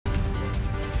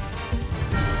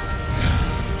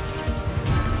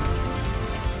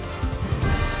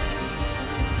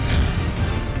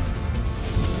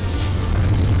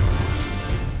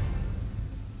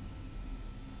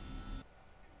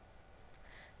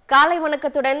காலை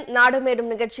வணக்கத்துடன் நாடு மேடும்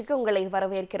நிகழ்ச்சிக்கு உங்களை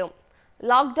வரவேற்கிறோம்.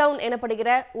 லாக்டவுன் எனப்படுகிற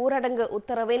ஊரடங்கு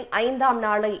உத்தரவின் 5ஆம்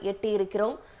நாளை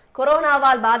எட்டியிருக்கிறோம்.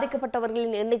 கொரோனாவால்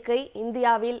பாதிக்கப்பட்டவர்களின் எண்ணிக்கை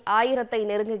இந்தியாவில் 1000-ஐ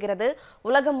நெருங்குகிறது.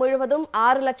 உலகம் முழுவதும்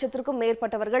 6 லட்சத்திற்கும்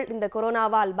மேற்பட்டவர்கள் இந்த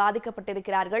கொரோனாவால்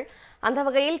பாதிக்கப்பட்டிருக்கிறார்கள். அந்த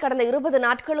வகையில் கடந்த 20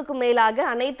 நாட்களுக்கும் மேலாக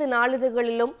அனைத்து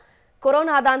நாளிதழ்களிலும்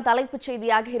கொரோனா தான் தலைப்புச்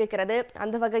செய்தியாக இருக்கிறது.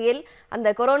 அந்த வகையில் அந்த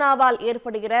கொரோனாவால்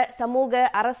ஏற்படுகிற சமூக,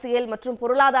 அரசியல் மற்றும்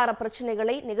பொருளாதார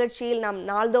பிரச்சனைகளை நிகழ்ச்சியில் நாம்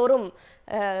நாள்தோறும்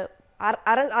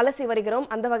அலசி வருகிறோம்.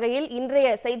 அந்த வகையில் இன்றைய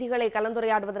செய்திகளை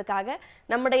கலந்துரையாடுவதற்காக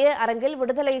நம்முடைய அரங்கில்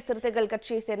விடுதலை சிறுத்தைகள்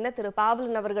கட்சியை சேர்ந்த திரு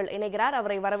பாவலன் அவர்கள் இணைகிறார்.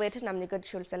 அவரை வரவேற்று நம்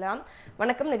நிகழ்ச்சியில் செல்லலாம்.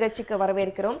 வணக்கம், நிகழ்ச்சிக்கு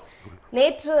வரவேற்கிறோம்.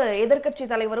 நேற்று எதிர்க்கட்சி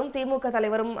தலைவரும் திமுக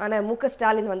தலைவரும் ஆன மு க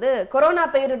ஸ்டாலின் கொரோனா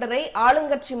பேரிடரை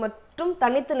ஆளுங்கட்சி மட்டும்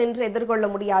தனித்து நின்று எதிர்கொள்ள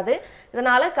முடியாது,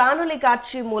 இதனால காணொலி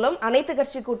காட்சி மூலம் அனைத்து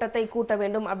கட்சி கூட்டத்தை கூட்ட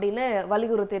வேண்டும் அப்படின்னு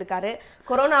வலியுறுத்தி இருக்காரு.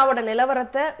 கொரோனாவோட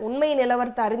நிலவரத்தை, உண்மை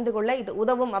நிலவரத்தை அறிந்து கொள்ள இது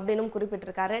உதவும் அப்படின்னு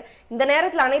குறிப்பிட்டிருக்காரு. இந்த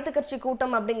நேரத்தில் அனைத்து கட்சி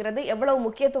கூட்டம் அப்படிங்கிறது எவ்வளவு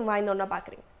முக்கியத்துவம் வாய்ந்தோன்னு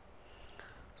பாக்குறீங்க?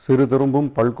 சிறு திரும்பும்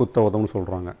பல்குத்த உதவுன்னு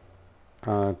சொல்றாங்க.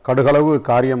 கடுகளவு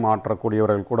காரியம்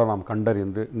ஆற்றக்கூடியவர்கள் கூட நாம்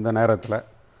கண்டறிந்து இந்த நேரத்தில்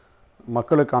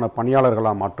மக்களுக்கான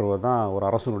பணியாளர்களாக மாற்றுவது தான் ஒரு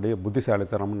அரசனுடைய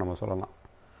புத்திசாலித்தனம்னு நம்ம சொல்லலாம்.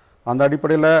 அந்த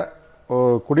அடிப்படையில்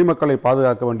குடிமக்களை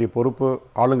பாதுகாக்க வேண்டிய பொறுப்பு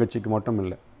ஆளுங்கட்சிக்கு மட்டும்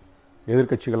இல்லை,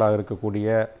 எதிர்க்கட்சிகளாக இருக்கக்கூடிய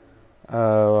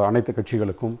அனைத்து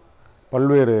கட்சிகளுக்கும்,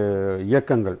 பல்வேறு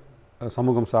இயக்கங்கள்,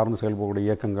 சமூகம் சார்ந்து செயல்படக்கூடிய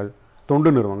இயக்கங்கள், தொண்டு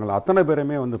நிறுவனங்கள் அத்தனை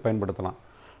பேருமே பயன்படுத்தலாம்.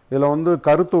 இதில்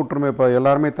கருத்து ஒற்றுமை, இப்போ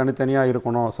எல்லாருமே தனித்தனியாக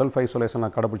இருக்கணும், செல்ஃப்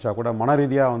ஐசோலேஷனில் கடைப்பிடிச்சா கூட மன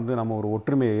ரீதியாக நம்ம ஒரு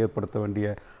ஒற்றுமையை ஏற்படுத்த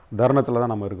வேண்டிய தருணத்தில்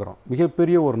தான் நம்ம இருக்கிறோம்.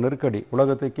 மிகப்பெரிய ஒரு நெருக்கடி,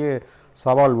 உலகத்துக்கே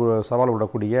சவால்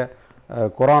விடக்கூடிய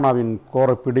கொரோனாவின் கோர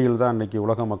பிடியில் தான் இன்றைக்கி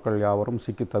உலக மக்கள் யாவரும்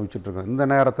சிக்கி தவிச்சிட்ருக்கோம். இந்த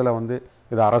நேரத்தில்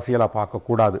இதை அரசியலாக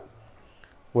பார்க்கக்கூடாது.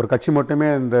 ஒரு கட்சி மட்டுமே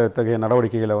இந்த இத்தகைய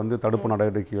நடவடிக்கைகளை தடுப்பு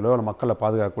நடவடிக்கைகளோ மக்களை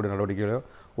பாதுகாக்கக்கூடிய நடவடிக்கைகளோ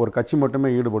ஒரு கட்சி மட்டுமே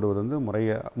ஈடுபடுவது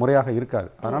முறையாக இருக்காது.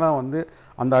 அதனால்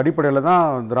அந்த அடிப்படையில்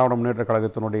தான் திராவிட முன்னேற்ற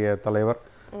கழகத்தினுடைய தலைவர்,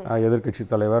 எதிர்க்கட்சி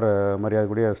தலைவர்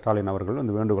மரியாதைக்குரிய ஸ்டாலின் அவர்கள்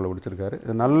வேண்டுகோளை விடுச்சிருக்காரு.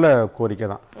 இது நல்ல கோரிக்கை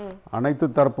தான். அனைத்து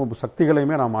தரப்பு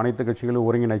சக்திகளையுமே நாம் அனைத்து கட்சிகளும்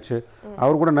ஒருங்கிணைச்சு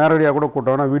அவர் கூட நேரடியாக கூட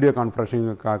கூட்டம்னா வீடியோ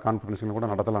கான்ஃபரன்சிங் கூட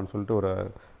நடத்தலாம்னு சொல்லிட்டு ஒரு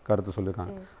கருத்து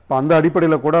சொல்லியிருக்காங்க. இப்போ அந்த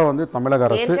அடிப்படையில் கூட தமிழக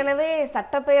அரசு ஏற்கனவே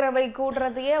சட்டப்பேரவை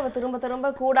கூடுறதையே திரும்ப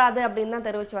திரும்ப கூடாது அப்படின்னு தான்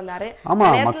தெரிவிச்சு வந்தாரு. ஆமா,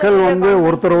 மக்கள்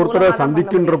ஒருத்தரை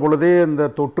சந்திக்கின்ற பொழுதே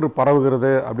இந்த தொற்று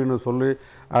பரவுகிறது அப்படின்னு சொல்லி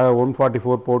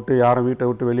 144 போட்டு யாரும் வீட்டை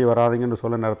விட்டு வெளியே வராதிங்கன்னு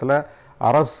சொல்ல நேரத்தில்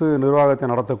அரசு நிர்வாகத்தை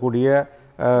நடத்தக்கூடிய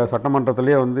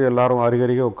சட்டமன்றத்திலே எல்லாரும்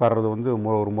அருகருகே உட்கார்றது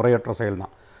ஒரு முறையற்ற செயல்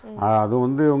தான். அது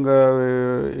இவங்க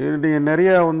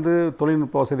நிறைய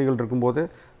தொழில்நுட்ப வசதிகள் இருக்கும்போது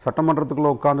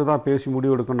சட்டமன்றத்துக்குள்ளே உட்காந்து தான் பேசி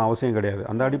முடிவு எடுக்கணும்னு அவசியம் கிடையாது.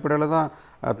 அந்த அடிப்படையில் தான்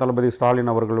தளபதி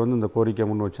ஸ்டாலின் அவர்கள் இந்த கோரிக்கையை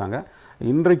முன் வச்சாங்க.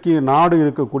 இன்றைக்கு நாடு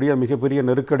இருக்கக்கூடிய மிகப்பெரிய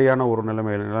நெருக்கடியான ஒரு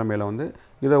நிலைமையில்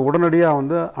இதை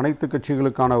உடனடியாக அனைத்து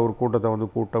கட்சிகளுக்கான ஒரு கூட்டத்தை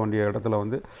கூட்ட வேண்டிய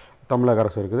இடத்துல தமிழக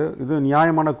அரசு இருக்குது. இது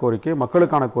நியாயமான கோரிக்கை,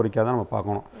 மக்களுக்கான கோரிக்கையாக தான் நம்ம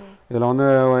பார்க்கணும். இதில்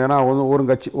ஏன்னா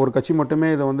ஒரு கட்சி மட்டுமே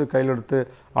இதை கையில் எடுத்து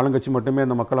ஆளுங்கட்சி மட்டுமே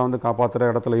இந்த மக்களை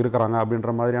காப்பாற்றுற இடத்துல இருக்கிறாங்க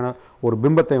அப்படின்ற மாதிரியான ஒரு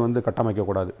பிம்பத்தை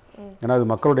கட்டமைக்கக்கூடாது. ஏன்னா இது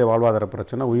மக்களுடைய வாழ்வாதார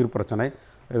பிரச்சனை, உயிர் பிரச்சனை.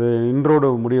 இது இன்றோடு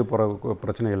முடிய போகிற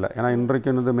பிரச்சனை இல்லை. ஏன்னா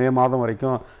இன்றைக்கு மே மாதம்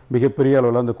வரைக்கும் மிகப்பெரிய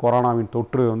அளவில் கொரோனாவின்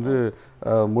தொற்று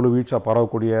முழு வீச்சாக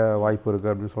பரவக்கூடிய வாய்ப்பு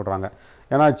இருக்குது அப்படின்னு சொல்கிறாங்க.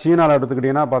 ஏன்னா சீனாவில்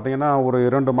எடுத்துக்கிட்டிங்கன்னா பார்த்தீங்கன்னா ஒரு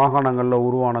 2 மாகாணங்களில்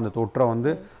உருவான அந்த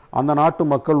தொற்றை அந்த நாட்டு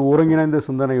மக்கள் ஒருங்கிணைந்த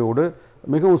சிந்தனையோடு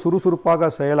மிகவும் சுறுசுறுப்பாக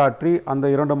செயலாற்றி அந்த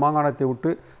 2 மாகாணத்தை விட்டு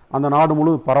அந்த நாடு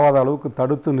முழு பரவாத அளவுக்கு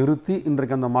தடுத்து நிறுத்தி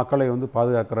இன்றைக்கு அந்த மக்களை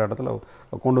பாதுகாக்கிற இடத்துல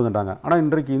கொண்டு வந்துட்டாங்க. ஆனால்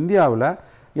இன்றைக்கு இந்தியாவில்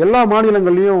எல்லா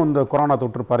மாநிலங்கள்லேயும் இந்த கொரோனா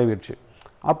தொற்று பரவிடுச்சு.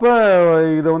 அப்போ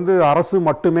இதை அரசு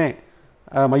மட்டுமே,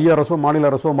 மைய அரசோ மாநில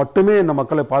அரசோ மட்டுமே இந்த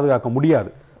மக்களை பாதுகாக்க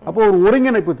முடியாது. அப்போ ஒரு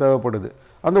ஒருங்கிணைப்பு தேவைப்படுது.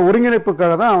 அந்த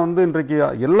ஒருங்கிணைப்புக்காக தான் இன்றைக்கு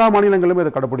எல்லா மாநிலங்களுமே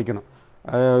இதை கடைப்பிடிக்கணும்.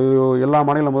 எல்லா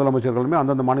மாநில முதலமைச்சர்களுமே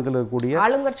அந்தந்த மாநிலத்தில் இருக்கக்கூடிய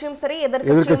ஆளுங்கட்சியும் சரி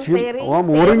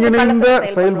எதிர்க்கட்சியும் ஒருங்கிணைந்த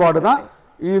செயல்பாடு தான்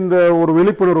இந்த ஒரு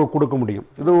விழிப்புணர்வு கொடுக்க முடியும்.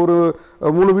 இது ஒரு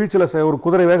முழு வீச்சில் ஒரு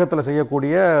குதிரை வேகத்தில்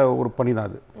செய்யக்கூடிய ஒரு பணி தான்.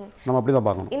 அது நம்ம அப்படிதான்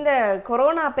பார்க்கணும். இந்த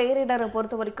கொரோனா பேரிடரை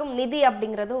பொறுத்த வரைக்கும் நிதி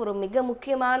அப்படிங்கிறது ஒரு மிக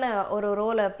முக்கியமான ஒரு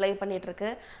ரோலை பிளே பண்ணிட்டு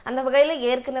இருக்கு. அந்த வகையில்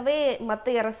ஏற்கனவே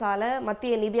மத்திய அரசால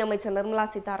மத்திய நிதி அமைச்சர் நிர்மலா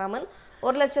சீதாராமன்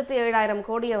 1,07,000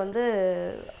 கோடியை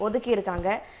ஒதுக்கி இருக்காங்க.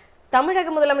 தமிழக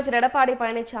முதலமைச்சர் எடப்பாடி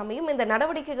பழனிசாமியும் இந்த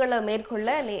நடவடிக்கைகளை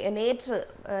மேற்கொள்ள நேற்று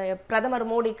பிரதமர்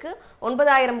மோடிக்கு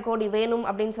 9,000 கோடி வேணும்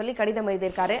அப்படின்னு சொல்லி கடிதம்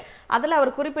எழுதியிருக்காரு. அதில்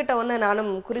அவர் குறிப்பிட்ட ஒன்று நானும்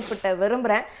குறிப்பிட்ட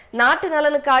விரும்புகிறேன். நாட்டு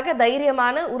நலனுக்காக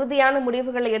தைரியமான உறுதியான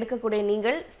முடிவுகளை எடுக்கக்கூடிய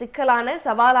நீங்கள் சிக்கலான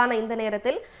சவாலான இந்த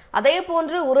நேரத்தில் அதே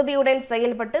போன்று உறுதியுடன்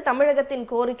செயல்பட்டு தமிழகத்தின்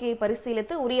கோரிக்கையை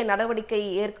பரிசீலித்து உரிய நடவடிக்கை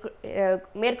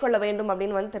மேற்கொள்ள வேண்டும்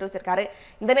அப்படின்னு தெரிவிச்சிருக்காரு.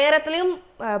 இந்த நேரத்திலையும்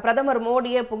பிரதமர்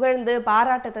மோடியை புகழ்ந்து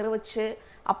பாராட்ட தெரிவிச்சு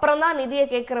அப்புறம் தான் நிதியை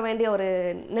கேட்க வேண்டிய ஒரு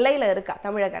நிலையில இருக்கா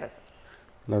தமிழக அரசு?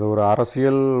 அது ஒரு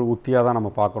அரசியல் உத்தியாக தான்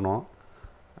நம்ம பார்க்கணும்.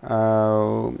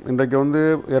 இன்றைக்கு வந்து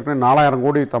ஏற்கனவே 4000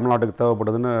 கோடி தமிழ்நாட்டுக்கு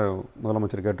தேவைப்படுதுன்னு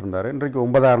முதலமைச்சர் கேட்டிருந்தார். இன்றைக்கு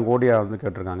 9000 கோடியாக வந்து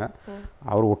கேட்டிருக்காங்க.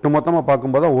 அவர் ஒட்டுமொத்தமாக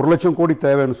பார்க்கும்போது 1 லட்சம் கோடி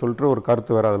தேவைன்னு சொல்லிட்டு ஒரு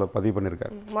கருத்து வேறு அதில் பதிவு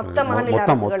பண்ணியிருக்காரு.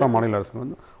 மொத்த மாநில அரசுக்கு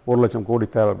வந்து 1 லட்சம் கோடி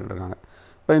தேவை அப்படின்றாங்க.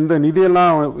 இப்போ இந்த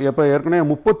நிதியெல்லாம் எப்போ ஏற்கனவே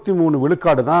 33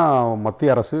 விழுக்காடு தான்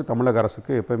மத்திய அரசு தமிழக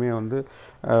அரசுக்கு எப்போயுமே வந்து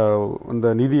இந்த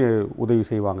நிதி உதவி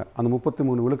செய்வாங்க. அந்த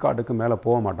 33 விழுக்காடுக்கு மேலே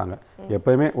போக மாட்டாங்க.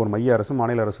 எப்போயுமே ஒரு மைய அரசு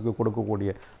மாநில அரசுக்கு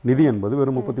கொடுக்கக்கூடிய நிதி என்பது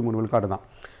வெறும் 33 விழுக்காடு தான்.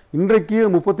 இன்றைக்கு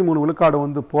 33 விழுக்காடு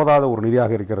வந்து போதாத ஒரு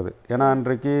நிதியாக இருக்கிறது. ஏன்னா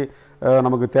இன்றைக்கு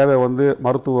நமக்கு தேவை வந்து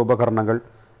மருத்துவ உபகரணங்கள்,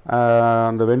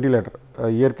 அந்த வெண்டிலேட்டர்,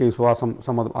 இயற்கை சுவாசம்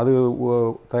சம்மந்தம் அது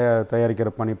தயாரிக்கிற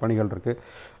பணிகள் இருக்குது.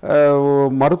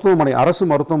 மருத்துவமனை, அரசு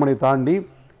மருத்துவமனை தாண்டி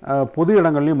பொது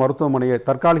இடங்கள்லையும் மருத்துவமனையை,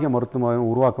 தற்காலிக மருத்துவமனை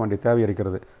உருவாக்க வேண்டிய தேவை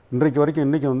இருக்கிறது.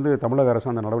 இன்றைக்கு வந்து தமிழக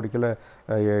அரசு அந்த நடவடிக்கையில்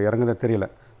இறங்குதே தெரியல.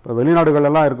 இப்போ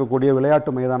வெளிநாடுகளெல்லாம் இருக்கக்கூடிய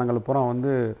விளையாட்டு மைதானங்கள் பூரா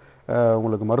வந்து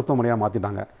உங்களுக்கு மருத்துவமனையாக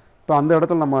மாற்றிட்டாங்க. இப்போ அந்த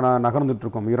இடத்துல நம்ம நகர்ந்துட்டு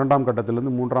இருக்கோம். 2ஆம்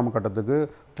கட்டத்திலிருந்து 3ஆம் கட்டத்துக்கு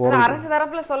போகிற அரசு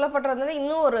தரப்புல சொல்லப்பட்டிருந்தது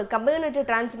இன்னும் ஒரு கம்யூனிட்டி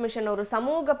டிரான்ஸ்மிஷன், ஒரு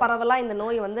சமூக பரவலா இந்த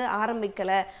நோய் வந்து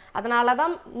ஆரம்பிக்கல.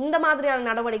 அதனாலதான் இந்த மாதிரியான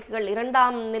நடவடிக்கைகள்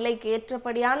 2ஆம் நிலைக்கு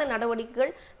ஏற்றபடியான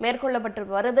நடவடிக்கைகள் மேற்கொள்ளப்பட்டு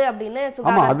வருது அப்படின்னு.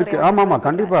 ஆமா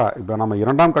கண்டிப்பா. இப்போ நம்ம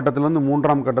 2ஆம் கட்டத்திலிருந்து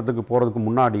 3ஆம் கட்டத்துக்கு போறதுக்கு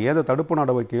முன்னாடியே அந்த தடுப்பு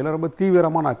நடவடிக்கையில் ரொம்ப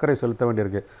தீவிரமான அக்கறை செலுத்த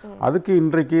வேண்டியிருக்கு. அதுக்கு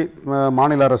இன்றைக்கு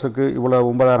மாநில அரசுக்கு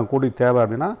இவ்வளவு 9000 கோடி தேவை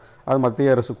அப்படின்னா அது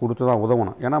மத்திய அரசு கொடுத்து தான்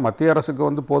உதவணும். ஏன்னா மத்திய அரசுக்கு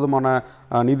வந்து போதுமான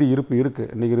நிதி இருப்பு இருக்குது.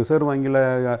 இன்றைக்கி ரிசர்வ் வங்கியில்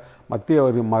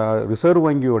ரிசர்வ்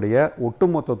வங்கியுடைய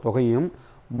ஒட்டுமொத்த தொகையும்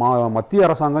மத்திய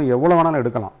அரசாங்கம் எவ்வளோ வேணாலும்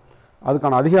எடுக்கலாம்.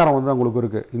 அதுக்கான அதிகாரம் வந்து அவங்களுக்கு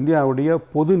இருக்குது. இந்தியாவுடைய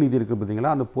பொது நிதி இருக்குது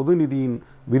பார்த்தீங்களா, அந்த பொது நிதியின்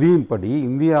விதியின்படி,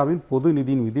 இந்தியாவின் பொது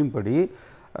நிதியின் விதியின்படி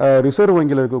ரிசர்வ்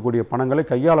வங்கியில் இருக்கக்கூடிய பணங்களை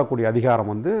கையாளக்கூடிய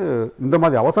அதிகாரம் வந்து இந்த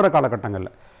மாதிரி அவசர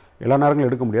காலகட்டங்களில், எல்லா நேரங்களும்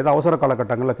எடுக்க முடியாது, அவசர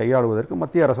காலகட்டங்களில் கையாளுவதற்கு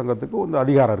மத்திய அரசாங்கத்துக்கு ஒரு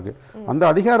அதிகாரம் இருக்குது. அந்த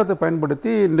அதிகாரத்தை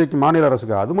பயன்படுத்தி இன்றைக்கு மாநில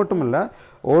அரசுக்கு, அது மட்டும் இல்லை,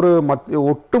 ஒரு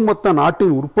ஒட்டுமொத்த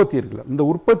நாட்டின் உற்பத்தி இருக்குல்ல, இந்த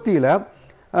உற்பத்தியில்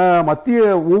மத்திய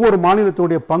ஒவ்வொரு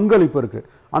மாநிலத்துடைய பங்களிப்பு இருக்குது.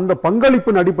 அந்த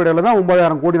பங்களிப்பின் அடிப்படையில் தான்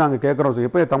 9000 கோடி நாங்கள் கேட்குறோம்.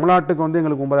 இப்போ தமிழ்நாட்டுக்கு வந்து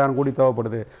எங்களுக்கு 9000 கோடி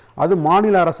தேவைப்படுது. அது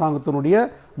மாநில அரசாங்கத்தினுடைய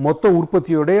மொத்த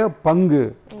உற்பத்தியுடைய பங்கு.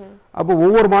 அப்போ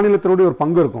ஒவ்வொரு மாநிலத்தினுடைய ஒரு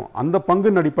பங்கு இருக்கும். அந்த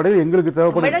பங்கின் அடிப்படையில் எங்களுக்கு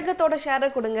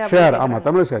தேவைப்படுது ஷேர். ஆமாம்,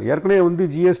 தமிழ் ஷேர். ஏற்கனவே வந்து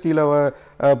ஜிஎஸ்டியில்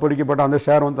பிடிக்கப்பட்ட அந்த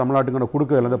ஷேர் வந்து தமிழ்நாட்டுக்கு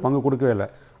கொடுக்கவே இல்லை, அந்த பங்கு கொடுக்கவே இல்லை.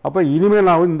 அப்போ இனிமேல்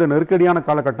நான் இந்த நெருக்கடியான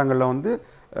காலகட்டங்களில் வந்து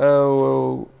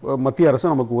மத்திய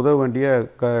அரசு நமக்கு உதவ வேண்டிய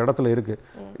இடத்துல இருக்குது.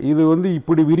 இது வந்து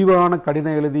இப்படி விரிவான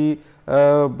கடிதம் எழுதி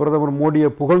பிரதமர் மோடியை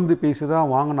புகழ்ந்து பேசி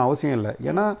தான் வாங்கணும் அவசியம் இல்லை.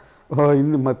 ஏன்னா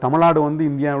இந்த தமிழ்நாடு வந்து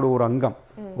இந்தியாவோட ஒரு அங்கம்,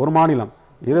 ஒரு மாநிலம்.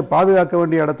 இதை பாதுகாக்க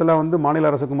வேண்டிய இடத்துல வந்து மாநில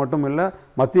அரசுக்கு மட்டும் இல்லை,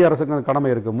 மத்திய அரசுக்கு அந்த கடமை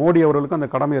இருக்குது. மோடி அவர்களுக்கும் அந்த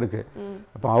கடமை இருக்குது.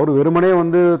 அப்போ அவர் வெறுமனே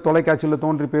வந்து தொலைக்காட்சியில்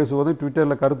தோன்றி பேசுவதும்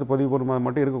ட்விட்டரில் கருத்து பதிவு பண்ணுவது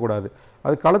மட்டும் இருக்கக்கூடாது.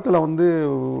 அது களத்தில் வந்து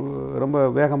ரொம்ப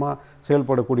வேகமாக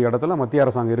செயல்படக்கூடிய இடத்துல மத்திய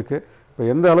அரசாங்கம் இருக்குது. இப்போ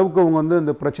எந்த அளவுக்கு அவங்க வந்து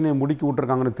இந்த பிரச்சனையை முடுக்கி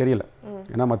விட்டுருக்காங்கன்னு தெரியல.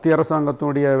 ஏன்னா மத்திய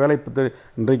அரசாங்கத்தினுடைய வேலை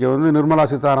இன்றைக்கு வந்து நிர்மலா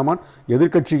சீதாராமன்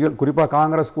எதிர்க்கட்சிகள் குறிப்பாக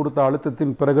காங்கிரஸ் கொடுத்த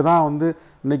அழுத்தத்தின் பிறகு தான் வந்து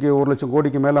இன்னைக்கு 1 லட்சம்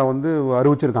கோடிக்கு மேலே வந்து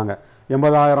அறிவிச்சிருக்காங்க.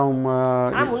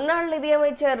 80,000 முன்னாள்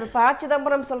நிதியமைச்சர் ப.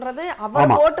 சிதம்பரம் சொல்றது,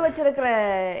 அவர் போட்டு வச்சிருக்கிற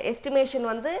எஸ்டிமேஷன்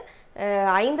வந்து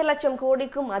 5 லட்சம்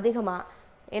கோடிக்கும் அதிகமா.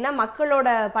 ஏன்னா மக்களோட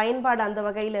பயன்பாடு அந்த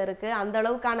வகையில் இருக்கு, அந்த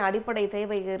அளவுக்கான அடிப்படை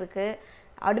தேவை இருக்கு,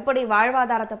 அடிப்படை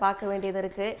வாழ்வாதாரத்தை பார்க்க வேண்டியது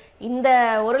இருக்கு. இந்த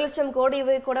 1 லட்சம் கோடி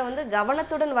கூட வந்து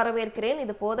கவனத்துடன் வரவேற்கிறேன்,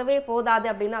 இது போதவே போதாது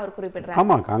அப்படின்னு அவர் குறிப்பிடுறார்.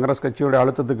 ஆமாம், காங்கிரஸ் கட்சியோட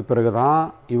அழுத்தத்துக்கு பிறகுதான்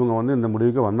இவங்க வந்து இந்த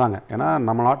முடிவுக்கு வந்தாங்க. ஏன்னா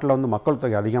நம்ம நாட்டில் வந்து மக்கள்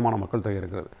தொகை, அதிகமான மக்கள் தொகை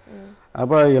இருக்கிறது.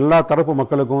 அப்போ எல்லா தரப்பு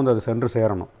மக்களுக்கும் வந்து அது சென்று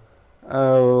சேரணும்.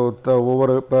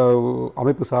 ஒவ்வொரு இப்போ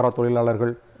அமைப்பு சாரா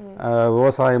தொழிலாளர்கள்,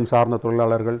 விவசாயம் சார்ந்த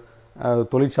தொழிலாளர்கள்,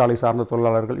 தொழிற்சாலை சார்ந்த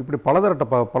தொழிலாளர்கள், இப்படி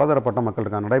பலதரப்பட்ட மக்கள்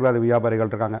இருக்காங்க, நடைபாதை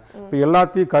வியாபாரிகள் இருக்காங்க. இப்போ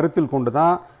எல்லாத்தையும் கருத்தில் கொண்டு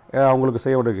தான் அவங்களுக்கு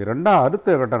செய்ய வேண்டியது.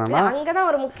 அடுத்த கட்டணம்னா அங்கதான்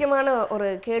ஒரு முக்கியமான ஒரு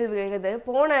கேள்வி எழுது.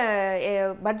 போன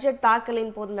பட்ஜெட்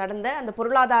தாக்கலின் போது நடந்த அந்த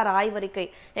பொருளாதார ஆய்வறிக்கை,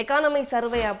 எக்கானமி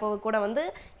சர்வே, அப்போ கூட வந்து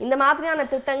இந்த மாதிரியான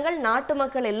திட்டங்கள் நாட்டு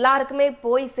மக்கள் எல்லாருக்குமே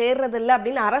போய் சேர்றதில்லை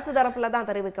அப்படின்னு அரசு தரப்புல தான்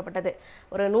தெரிவிக்கப்பட்டது.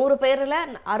 ஒரு 100 பேர்ல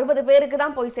 60 பேருக்கு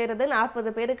தான் போய் சேர்றது,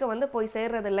 40 பேருக்கு வந்து போய்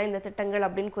சேர்றதில்லை இந்த திட்டங்கள்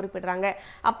அப்படின்னு குறிப்பிடுறாங்க.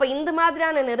 அப்ப இந்த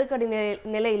மாதிரியான நெருக்கடி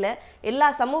நிலையில எல்லா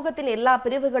சமூகத்தின் எல்லா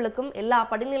பிரிவுகளுக்கும், எல்லா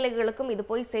படிநிலைகளுக்கும் இது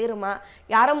போய் சேருமா?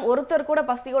 யாரும் ஒருத்தர் கூட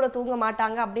பசியோட தூங்க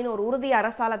மாட்டாங்க அப்படின்னு ஒரு உறுதி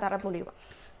அரசால தர முடியுமா?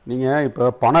 நீங்கள் இப்போ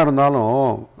பணம் இருந்தாலும்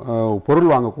பொருள்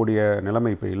வாங்கக்கூடிய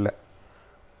நிலைமை இப்போ இல்லை.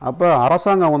 அப்போ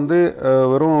அரசாங்கம் வந்து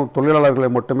வெறும் தொழிலாளர்களை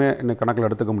மட்டுமே இன்னைக்கு கணக்கில்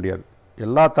எடுத்துக்க முடியாது.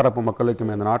 எல்லா தரப்பு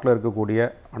மக்களுக்குமே, இந்த நாட்டில் இருக்கக்கூடிய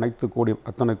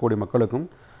அத்தனை கோடி மக்களுக்கும்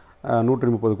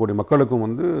 130 கோடி மக்களுக்கும்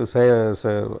வந்து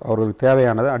அவர்களுக்கு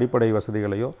தேவையானது அடிப்படை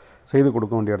வசதிகளையோ செய்து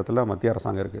கொடுக்க வேண்டிய இடத்துல மத்திய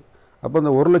அரசாங்கம் இருக்குது. அப்போ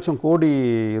இந்த 1 லட்சம் கோடி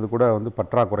இது கூட வந்து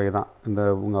பற்றாக்குறை தான். இந்த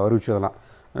இவங்க அறிவிச்சதெல்லாம்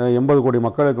 80 கோடி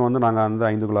மக்களுக்கு வந்து நாங்கள் வந்து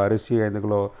 5 கிலோ அரிசி, 5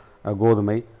 கிலோ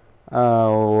கோதுமை,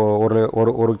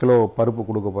 ஒரு கிலோ பருப்பு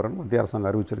கொடுக்க போகிறேன்னு மத்திய அரசாங்கம்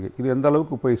அறிவிச்சிருக்கு. இது எந்த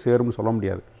அளவுக்கு போய் சேரும்னு சொல்ல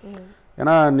முடியாது.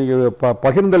 ஏன்னா நீங்கள்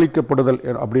பகிர்ந்தளிக்கப்படுதல்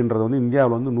அப்படின்றது வந்து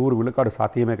இந்தியாவில் வந்து 100 விழுக்காடு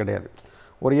சாத்தியமே கிடையாது.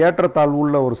 ஒரு ஏற்றத்தாழ்வு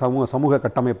உள்ள ஒரு சமூக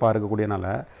கட்டமைப்பாக இருக்கக்கூடியனால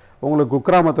உங்களுக்கு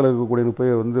குக்கிராமத்தில் இருக்கக்கூடிய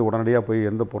போய் வந்து உடனடியாக போய்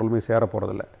எந்த பொருளுமே சேர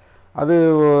போகிறதில்ல. அது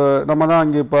நம்ம தான்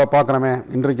இங்கே இப்போ பார்க்குறோமே,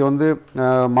 இன்றைக்கு வந்து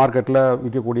மார்க்கெட்டில்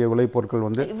விற்கக்கூடிய விளைபொருட்கள்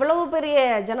வந்து இவ்வளவு பெரிய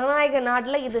ஜனநாயக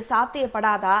நாட்டில் இது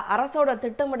சாத்தியப்படாதா? அரசோட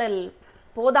திட்டமிடல்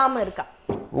போதாமல் இருக்கா?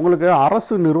 உங்களுக்கு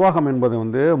அரசு நிர்வாகம் என்பது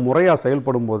வந்து முறையாக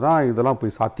செயல்படும் போது தான் இதெல்லாம்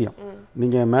போய் சாத்தியம்.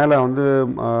 நீங்கள் மேலே வந்து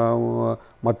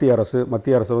மத்திய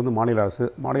அரசு வந்து மாநில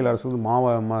அரசு வந்து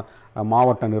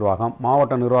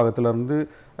மாவட்ட நிர்வாகத்திலேருந்து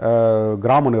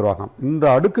கிராம நிர்வாகம், இந்த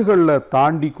அடுக்குகளில்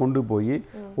தாண்டி கொண்டு போய்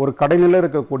ஒரு கடையில்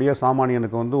இருக்கக்கூடிய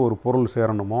சாமானியனுக்கு வந்து ஒரு பொருள்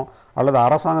சேரணுமோ அல்லது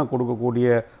அரசாங்கம் கொடுக்கக்கூடிய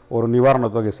ஒரு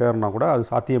நிவாரணத் தொகை சேரணும்னா கூட அது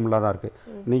சாத்தியம் இல்லாதான் இருக்குது.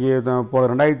 நீங்கள் இப்போ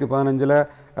 2015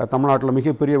 தமிழ்நாட்டில்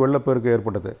மிகப்பெரிய வெள்ளப்பெருக்கு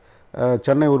ஏற்பட்டது.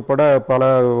 சென்னை உட்பட பல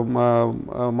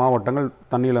மாவட்டங்கள்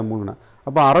தண்ணியில் மூழ்கின.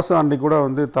 அப்போ அரசு அன்றைக்கு கூட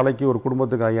வந்து தலைக்கு ஒரு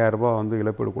குடும்பத்துக்கு 5000 ரூபாய் வந்து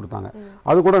இழப்பீடு கொடுத்தாங்க.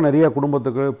 அது கூட நிறைய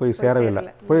குடும்பத்துக்கு போய்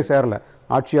சேரலை.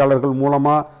 ஆட்சியாளர்கள்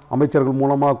மூலமாக, அமைச்சர்கள்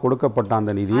மூலமாக கொடுக்கப்பட்ட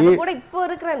அந்த நிதி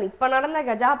இப்போ நடந்த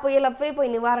கஜா புயல்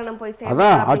போய் நிவாரணம் போய்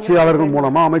அதான் ஆட்சியாளர்கள்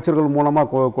மூலமாக, அமைச்சர்கள்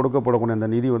மூலமாக கொடுக்கப்படக்கூடிய அந்த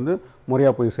நிதி வந்து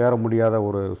முறையாக போய் சேர முடியாத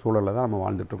ஒரு சூழலில் தான் நம்ம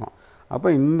வாழ்ந்துட்டுருக்கோம். அப்போ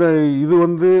இது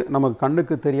வந்து நமக்கு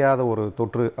கண்ணுக்கு தெரியாத ஒரு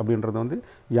தொற்று அப்படின்றது வந்து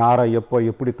யாரை எப்போ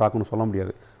எப்படி தாக்குன்னு சொல்ல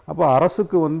முடியாது. அப்போ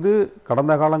அரசுக்கு வந்து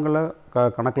கடந்த காலங்களில்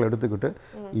கணக்கில் எடுத்துக்கிட்டு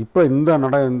இப்போ இந்த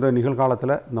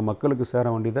நிகழ்காலத்தில் இந்த மக்களுக்கு சேர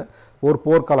வேண்டியதை ஒரு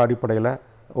போர்க்கால அடிப்படையில்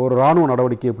ஒரு இராணுவ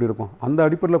நடவடிக்கை எப்படி இருக்கும் அந்த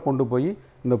அடிப்படையில் கொண்டு போய்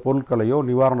இந்த பொருட்களையோ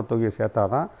நிவாரணத் தொகையை சேர்த்தா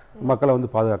தான் மக்களை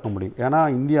வந்து பாதுகாக்க முடியும். ஏன்னா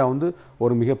இந்தியா வந்து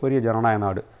ஒரு மிகப்பெரிய ஜனநாயக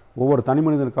நாடு. ஒவ்வொரு தனி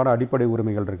மனிதனுக்கான அடிப்படை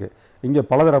உரிமைகள் இருக்குது. இங்கே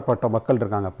பலதரப்பட்ட மக்கள்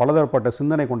இருக்காங்க, பலதரப்பட்ட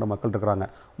சிந்தனை கொண்ட மக்கள் இருக்கிறாங்க.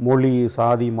 மொழி,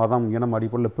 சாதி, மதம், இனம்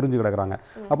அடிப்படையில் பிரிஞ்சு கிடக்கிறாங்க.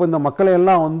 அப்போ இந்த மக்களை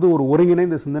எல்லாம் வந்து ஒரு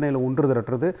ஒருங்கிணைந்த சிந்தனையில் ஒன்று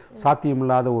திரட்டுறது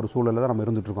சாத்தியமில்லாத ஒரு சூழலில் தான் நம்ம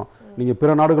இருந்துகிட்ருக்கோம். நீங்கள்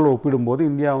பிற நாடுகளை ஒப்பிடும்போது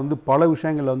இந்தியா வந்து பல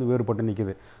விஷயங்களில் வந்து வேறுபட்டு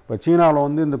நிற்கிது. இப்போ சீனாவில்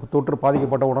வந்து இந்த தொற்று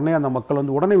பாதிக்கப்பட்ட உடனே அந்த மக்கள்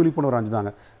வந்து உடனே விழிப்புணர்வு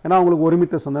அடைஞ்சிட்டாங்க. ஏன்னா அவங்களுக்கு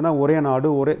ஒருமித்த சிந்தனை, ஒரே நாடு,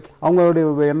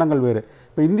 அவங்களுடைய எண்ணங்கள் வேறு.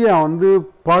 இப்போ இந்தியா வந்து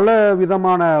பல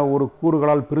விதமான ஒரு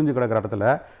கூறுகளால் பிரிஞ்சு கிடக்கிற இடத்துல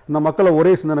இந்த மக்களை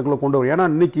ஒரே சிந்தனைக்குள்ளே கொண்டு வரும். ஏன்னா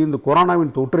இன்னைக்கு இந்த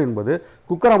கொரோனாவின் தொற்று என்பது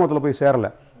குக்கிராமத்தில் போய் சேரலை.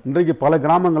 இன்றைக்கு பல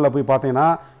கிராமங்களில் போய் பார்த்தீங்கன்னா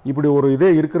இப்படி ஒரு இதே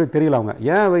இருக்கிறது தெரியல. அவங்க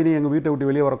ஏன் நீ எங்கள் வீட்டை விட்டு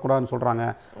வெளியே வரக்கூடாதுன்னு சொல்கிறாங்க,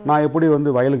 நான் எப்படி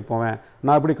வந்து வயலுக்கு போவேன்,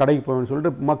 நான் எப்படி கடைக்கு போவேன்னு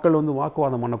சொல்லிட்டு மக்கள் வந்து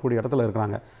வாக்குவாதம் பண்ணக்கூடிய இடத்துல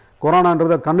இருக்கிறாங்க.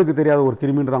 கொரோனான்றது கண்ணுக்கு தெரியாத ஒரு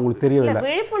கிருமின்றது அவங்களுக்கு தெரியவில்லை.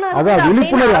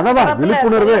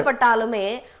 விழிப்புணர்வு பட்டாலுமே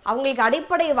அவங்களுக்கு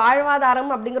அடிப்படை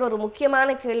வாழ்வாதாரம் அப்படிங்கிற ஒரு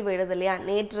முக்கியமான கேள்வி எழுது இல்லையா?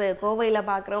 நேற்று கோவையில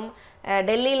பாக்குறோம்,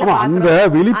 டெல்லியில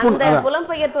பாக்குறோம்,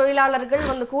 புலம்பெயர் தொழிலாளர்கள்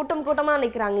வந்து கூட்டமா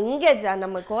நிக்கிறாங்க. இங்க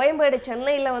நம்ம கோயம்பேடு,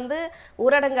 சென்னையில வந்து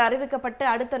ஊரடங்கு அறிவிக்கப்பட்டு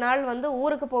அடுத்த நாள் வந்து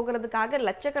ஊருக்கு போகிறதுக்காக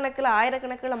லட்சக்கணக்கில்,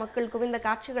 ஆயிரக்கணக்கில் மக்கள் குவிந்த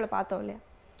காட்சிகளை பார்த்தோம் இல்லையா?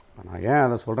 நான் ஏன்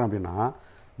அதை சொல்றேன் அப்படின்னா,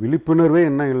 விழிப்புணர்வே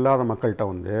என்ன இல்லாத மக்கள்கிட்ட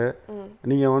வந்து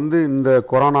நீங்கள் வந்து இந்த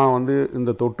கொரோனா வந்து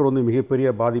இந்த தொற்று வந்து மிகப்பெரிய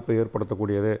பாதிப்பை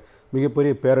ஏற்படுத்தக்கூடியது,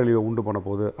 மிகப்பெரிய பேரழிவை உண்டு பண்ண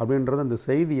போகுது அப்படின்றது அந்த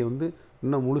செய்தியை வந்து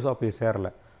இன்னும் முழுசா போய்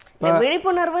சேரலை.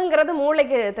 விழிப்புணர்வுங்கிறது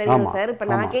மூளைக்கு தெரியும் சார். இப்ப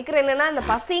நான் கேட்கிறேன் என்னன்னா, இந்த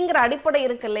பசிங்கிற அடிப்படை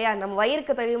இருக்கு இல்லையா, நம்ம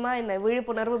வயிறுக்கு தெரியுமா இந்த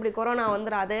விழிப்புணர்வு இப்படி கொரோனா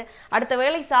வந்துடாது, அடுத்த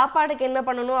வேளை சாப்பாடுக்கு என்ன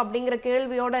பண்ணணும் அப்படிங்கிற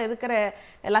கேள்வியோட இருக்கிற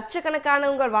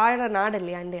லட்சக்கணக்கானவங்க வாழ்ற நாடு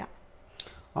இல்லையா இந்தியா?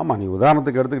 ஆமாம், நீ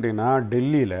உதாரணத்துக்கு எடுத்துக்கிட்டீங்கன்னா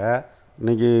டெல்லியில்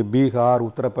இன்றைக்கி பீகார்,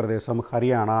 உத்தரப்பிரதேசம்,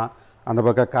 ஹரியானா, அந்த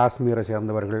பக்கம் காஷ்மீரை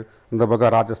சேர்ந்தவர்கள், இந்த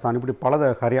பக்கம் ராஜஸ்தான், இப்படி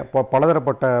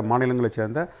பலதரப்பட்ட மாநிலங்களை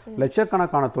சேர்ந்த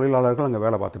லட்சக்கணக்கான தொழிலாளர்கள் அங்கே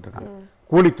வேலை பார்த்துட்ருக்காங்க.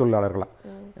 கூலி தொழிலாளர்களாக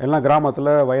எல்லாம்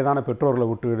கிராமத்தில் வயதான பெற்றோர்களை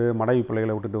விட்டுவிட்டு, மனைவி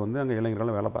பிள்ளைகளை விட்டுட்டு வந்து அங்கே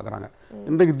இளைஞர்களும் வேலை பார்க்குறாங்க.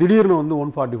 இன்றைக்கு திடீர்னு வந்து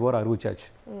 144 அறிவிச்சாச்சு,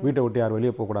 வீட்டை விட்டு யார்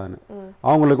வெளியே போகக்கூடாதுன்னு.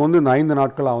 அவங்களுக்கு வந்து இந்த 5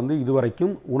 நாட்களாக வந்து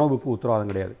இதுவரைக்கும் உணவுக்கு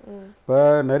உத்தரவாதம் கிடையாது. இப்போ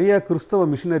நிறைய கிறிஸ்தவ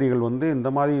மிஷினரிகள் வந்து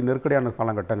இந்த மாதிரி நெருக்கடியான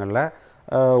காலகட்டங்களில்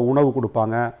உணவு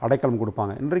கொடுப்பாங்க, அடைக்கலம்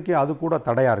கொடுப்பாங்க. இன்றைக்கு அது கூட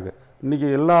தடையாக இருக்குது. இன்றைக்கி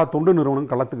எல்லா தொண்டு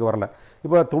நிறுவனங்களும் களத்துக்கு வரல.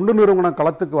 இப்போ தொண்டு நிறுவனம்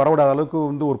களத்துக்கு வரவிடாத அளவுக்கு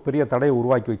வந்து ஒரு பெரிய தடையை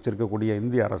உருவாக்கி வச்சுருக்கக்கூடிய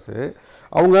இந்திய அரசு,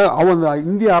 அவங்க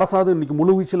இந்திய அரசாவது இன்றைக்கி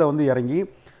முழு வீச்சில் வந்து இறங்கி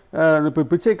இப்போ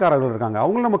பிச்சைக்காரர்கள் இருக்காங்க,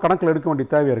 அவங்களும் நம்ம கணக்கில் எடுக்க வேண்டிய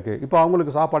தேவை இருக்குது. இப்போ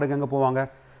அவங்களுக்கு சாப்பாடுக்கு எங்கே போவாங்க?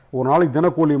 ஒரு நாளைக்கு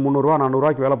தினக்கூலி 300 ரூபா 400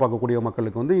 ரூபாய்க்கு வேலை பார்க்கக்கூடிய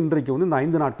மக்களுக்கு வந்து இன்றைக்கு வந்து இந்த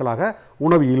 5 நாட்களாக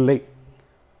உணவு இல்லை.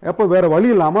 அப்போ வேறு வழி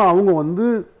இல்லாமல் அவங்க வந்து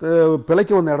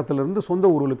பிழைக்க வந்த இடத்துலேருந்து சொந்த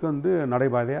ஊர்களுக்கு வந்து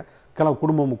நடைபாதையாக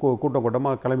குடும்பம்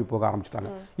கூட்டமாக கிளம்பி போக ஆரம்பிச்சிட்டாங்க.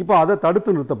 இப்போ அதை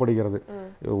தடுத்து நிறுத்தப்படுகிறது.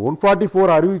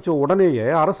 144 அறிவித்த உடனேயே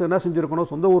அரசு என்ன செஞ்சுருக்கணும்,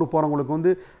 சொந்த ஊர் போகிறவங்களுக்கு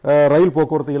வந்து ரயில்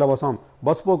போக்குவரத்து இலவசம்,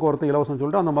 பஸ் போக்குவரத்து இலவசம்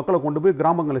சொல்லிட்டு அந்த மக்களை கொண்டு போய்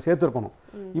கிராமங்களை சேர்த்துருக்கணும்.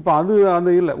 இப்போ அது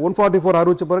அந்த இல்லை. 144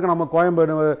 அறிவித்த பிறகு நம்ம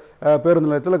கோயம்பேடு பேருந்து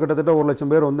நிலையத்தில் கிட்டத்தட்ட 1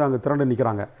 லட்சம் பேர் வந்து அங்கே திரண்டு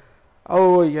நிற்கிறாங்க.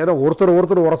 ஏன்னா ஒருத்தர்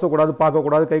உரசக்கூடாது,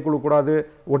 பார்க்கக்கூடாது, கை குழுக்கூடாது,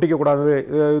 ஒட்டிக்கக்கூடாது,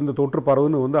 இந்த தொற்று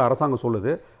பரவுன்னு வந்து அரசாங்கம்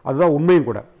சொல்லுது. அதுதான் உண்மையும்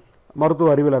கூட,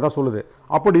 மருத்துவ அறிவியல் தான் சொல்லுது.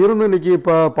 அப்படி இருந்து இன்னைக்கு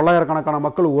இப்போ பல்லாயிரக்கணக்கான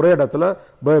மக்கள் ஒரே இடத்துல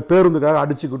பேருந்துக்காக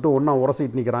அடிச்சுக்கிட்டு ஒன்றா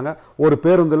உரசிட்டு நிற்கிறாங்க. ஒரு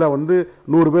பேருந்தில் வந்து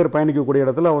 100 பேர் பயணிக்கக்கூடிய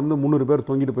இடத்துல வந்து 300 பேர்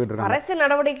தொங்கிட்டு போயிட்டு இருக்காங்க. அரசு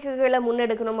நடவடிக்கைகளை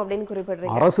முன்னெடுக்கணும் அப்படின்னு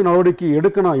குறிப்பிடுறீங்க. அரசு நடவடிக்கை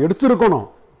எடுத்திருக்கணும்.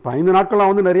 இப்போ 5 நாட்களாக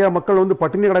வந்து நிறைய மக்கள் வந்து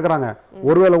பட்டினி கிடக்கிறாங்க.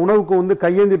 ஒருவேளை உணவுக்கு வந்து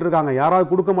கையேந்திட்டு இருக்காங்க. யாராவது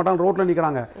கொடுக்க மாட்டாங்க, ரோட்டில்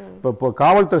நிற்கிறாங்க. இப்போ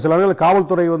காவல்துறை, சில நேரங்கள்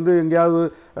காவல்துறை வந்து எங்கேயாவது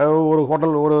ஒரு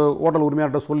ஹோட்டல்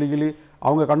உரிமையாளர்கிட்ட சொல்லி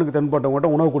அவங்க கண்ணுக்கு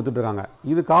தென்பட்டவங்ககிட்ட உணவு கொடுத்துட்டு இருக்காங்க.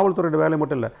 இது காவல்துறையோட வேலை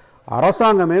மட்டும் இல்லை,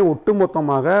 அரசாங்கமே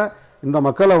ஒட்டுமொத்தமாக இந்த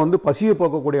மக்களை வந்து பசியை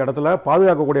போக்கக்கூடிய இடத்துல,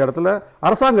 பாதுகாக்கக்கூடிய இடத்துல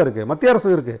அரசாங்கம் இருக்குது, மத்திய அரசு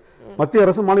இருக்குது. மத்திய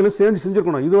அரசு மாநிலம் சேர்ந்து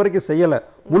செஞ்சுருக்கணும். இது வரைக்கும் செய்யலை,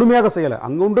 முழுமையாக செய்யலை.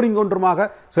 அங்கொன்றும் இங்கொன்றுமாக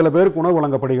சில பேருக்கு உணவு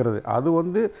வழங்கப்படுகிறது. அது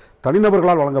வந்து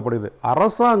தனிநபர்களால் வழங்கப்படுது.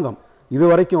 அரசாங்கம் இது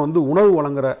வரைக்கும் வந்து உணவு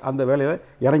வழங்குற அந்த வேலையை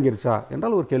இறங்கிருச்சா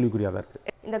என்றால் ஒரு கேள்விக்குறியாக தான் இருக்குது.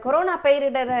 இந்த கொரோனா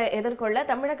பேரிடரை எதிர்கொள்ள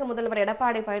தமிழக முதல்வர்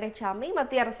எடப்பாடி பழனிசாமி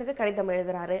மத்திய அரசுக்கு கடிதம்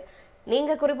எழுதுறாரு.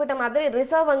 நீங்க குறிப்பிட்ட மாதிரி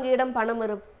ரிசர்வ் வங்கியிடம் பணம்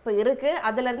இருப்பு இருக்கு,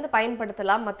 அதுல இருந்து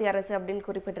பயன்படுத்தலாம் மத்திய அரசு அப்படின்னு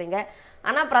குறிப்பிட்றீங்க.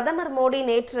 ஆனா பிரதமர் மோடி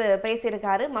நேற்று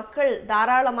பேசியிருக்காரு, மக்கள்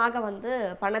தாராளமாக வந்து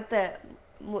பணத்தை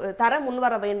தர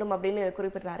முன்வர வேண்டும் அப்படின்னு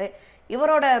குறிப்பிடுறாரு.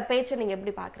 இவரோட பேச்சை நீங்க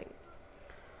எப்படி பாக்குறீங்க?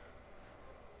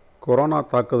 கொரோனா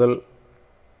தாக்குதல்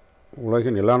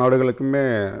உலகின் எல்லா நாடுகளுக்குமே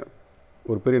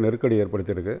ஒரு பெரிய நெருக்கடி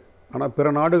ஏற்படுத்தியிருக்கு. ஆனால் பிற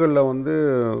நாடுகளில் வந்து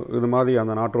இது மாதிரி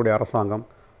அந்த நாட்டுடைய அரசாங்கம்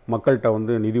மக்கள்கிட்ட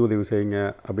வந்து நிதி உதவி செய்யுங்க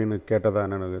அப்படின்னு கேட்டதா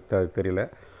என்னன்னு தெரியல.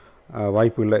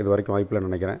 வாய்ப்பு இல்லை, இது வரைக்கும் வாய்ப்பு இல்லைன்னு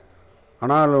நினைக்கிறேன்.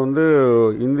 ஆனால் வந்து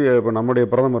இப்போ நம்முடைய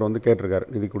பிரதமர் வந்து கேட்டிருக்காரு,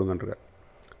 நிதி கொடுங்கன்றிருக்கார்.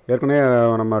 ஏற்கனவே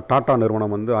நம்ம டாடா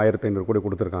நிறுவனம் வந்து 1500 கோடி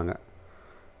கொடுத்துருக்காங்க.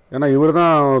 ஏன்னா இவர்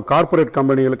தான் கார்ப்பரேட்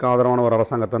கம்பெனிகளுக்கு ஆதரவான ஒரு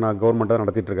அரசாங்கத்தை கவர்மெண்ட்டாக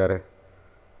நடத்திட்டு இருக்காரு.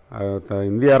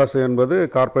 இந்திய அரசு என்பது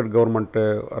கார்ப்பரேட் கவர்மெண்ட்டு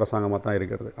அரசாங்கமாக தான்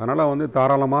இருக்கிறது. அதனால் வந்து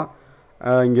தாராளமாக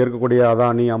இங்கே இருக்கக்கூடிய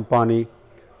அதானி, அம்பானி,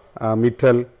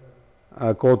 மிட்டல்,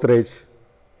 கோத்ரேஜ்,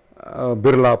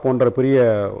 பிர்லா போன்ற பெரிய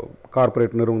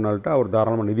கார்ப்பரேட் நிறுவனங்கள்கிட்ட அவர்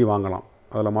தாராளமாக நிதி வாங்கலாம்.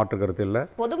 அதில் மாற்று கருத்து இல்லை.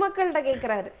 பொதுமக்கள்கிட்ட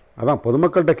கேட்குறாரு. அதான்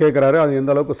பொதுமக்கள்கிட்ட கேட்குறாரு. அது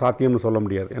எந்த அளவுக்கு சாத்தியம்னு சொல்ல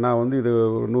முடியாது. ஏன்னா வந்து இது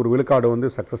 100 விழுக்காடு வந்து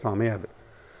சக்ஸஸ் அமையாது.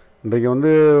 இன்றைக்கு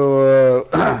வந்து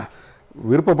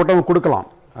விருப்பப்பட்டவங்க கொடுக்கலாம்,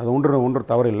 அது ஒன்று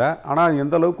தவறில்லை. ஆனால்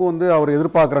எந்த அளவுக்கு வந்து அவர்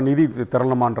எதிர்பார்க்குற நிதி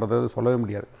திரளமான்றது சொல்லவே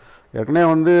முடியாது. ஏற்கனவே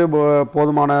வந்து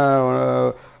போதுமான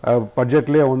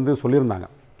பட்ஜெட்லேயே வந்து சொல்லியிருந்தாங்க,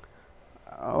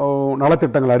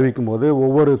 நலத்திட்டங்கள் அறிவிக்கும் போது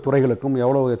ஒவ்வொரு துறைகளுக்கும்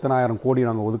எத்தனை ஆயிரம் கோடி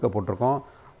நாங்கள் ஒதுக்கப்பட்டிருக்கோம்,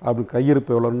 அப்படி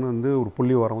கையிருப்பு எவ்வளோன்னு வந்து ஒரு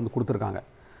புள்ளி விவரம் வந்து கொடுத்துருக்காங்க.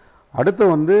 அடுத்து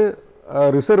வந்து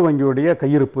ரிசர்வ் வங்கியுடைய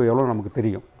கையிருப்பு எவ்வளோ நமக்கு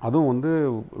தெரியும். அதுவும் வந்து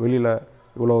வெளியில்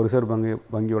இவ்வளோ ரிசர்வ்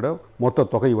வங்கியோட மொத்த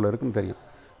தொகை இவ்வளோ இருக்குன்னு தெரியும்.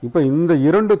 இப்போ இந்த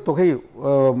 2 தொகை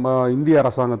இந்திய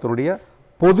அரசாங்கத்தினுடைய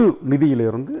பொது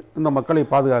நிதியிலிருந்து இந்த மக்களை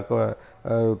பாதுகாக்க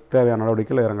தேவையான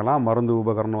நடவடிக்கையில் இறங்கலாம். மருந்து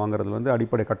உபகரணம் வாங்குறதுலேருந்து,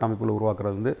 அடிப்படை கட்டமைப்புகளை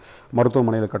உருவாக்குறதுலேருந்து,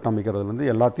 மருத்துவமனையில் கட்டமைக்கிறதுலேருந்து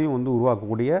எல்லாத்தையும் வந்து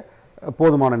உருவாக்கக்கூடிய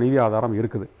போதுமான நிதி ஆதாரம்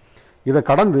இருக்குது. இதை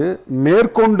கடந்து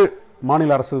மேற்கொண்டு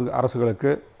மாநில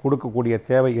அரசுகளுக்கு கொடுக்கக்கூடிய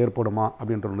தேவை ஏற்படுமா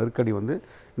அப்படின்ற ஒரு நெருக்கடி வந்து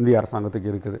இந்திய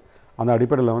அரசாங்கத்துக்கு இருக்குது. அந்த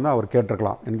அடிப்படையில் வந்து அவர்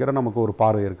கேட்டிருக்கலாம் என்கிற நமக்கு ஒரு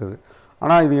பார்வை இருக்குது.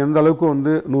 ஆனால் இது எந்த அளவுக்கு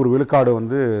வந்து 100 விழுக்காடு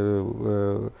வந்து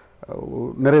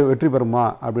வெற்றி பெறுமா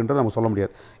அப்படின்றத நம்ம சொல்ல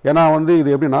முடியாது. ஏன்னா வந்து இது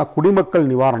எப்படின்னா, குடிமக்கள்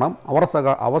நிவாரணம்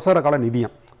அவசர கால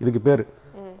நிதியம், இதுக்கு பேர்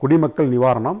குடிமக்கள்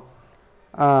நிவாரணம்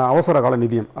அவசர கால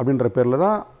நிதியம் அப்படின்ற பேரில்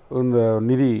தான் இந்த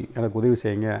நிதி எனக்கு உதவி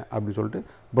செய்யுங்க அப்படின்னு சொல்லிட்டு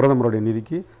பிரதமருடைய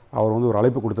நிதிக்கு அவர் வந்து ஒரு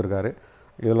அழைப்பு கொடுத்துருக்காரு.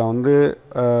 இதில் வந்து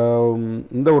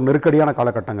இந்த ஒரு நெருக்கடியான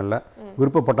காலகட்டங்களில்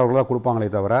விருப்பப்பட்டவர்களாக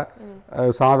கொடுப்பாங்களே தவிர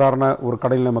சாதாரண ஒரு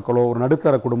கடைநிலை மக்களோ ஒரு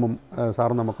நடுத்தர குடும்பம்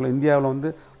சார்ந்த மக்களோ, இந்தியாவில் வந்து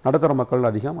நடுத்தர மக்கள்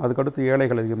அதிகம், அதுக்கடுத்து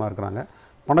ஏழைகள் அதிகமாக இருக்கிறாங்க.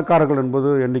 பணக்காரர்கள் என்பது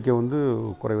எண்ணிக்கை வந்து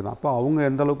குறைவு தான். அப்போ அவங்க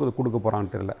எந்த அளவுக்கு அது கொடுக்க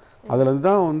போகிறாங்கன்னு தெரியல. அதுலேருந்து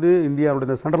தான் வந்து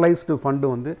இந்தியாவுடைய சென்ட்ரலைஸ்டு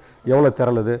ஃபண்டு வந்து எவ்வளோ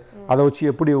திரளுது, அதை வச்சு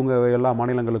எப்படி இவங்க எல்லா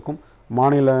மாநிலங்களுக்கும்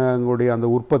மாநிலங்களுடைய அந்த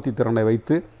உற்பத்தி திறனை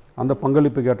வைத்து அந்த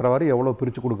பங்களிப்புக்கு ஏற்றவாறு எவ்வளோ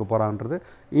பிரித்து கொடுக்க போகிறான்றது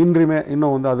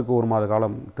இன்னும் வந்து அதுக்கு 1 மாத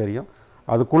காலம் தெரியும்.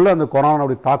 அதுக்குள்ளே அந்த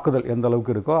கொரோனாவுடைய தாக்குதல் எந்த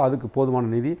அளவுக்கு இருக்கோ அதுக்கு போதுமான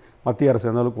நிதி மத்திய அரசு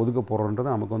எந்த அளவுக்கு ஒதுக்க போகிறோன்றது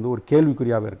நமக்கு வந்து ஒரு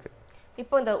கேள்விக்குறியாகவே இருக்குது.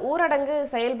 இப்போ இந்த ஊரடங்கு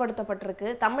செயல்படுத்தப்பட்டிருக்கு.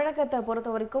 தமிழகத்தை பொறுத்த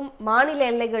வரைக்கும் மாநில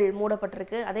எல்லைகள்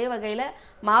மூடப்பட்டிருக்கு. அதே வகையில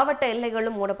மாவட்ட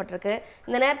எல்லைகளும் மூடப்பட்டிருக்கு.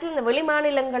 இந்த நேரத்தில் இந்த வெளி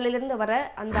மாநிலங்களிலிருந்து வர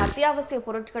அந்த அத்தியாவசிய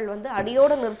பொருட்கள் வந்து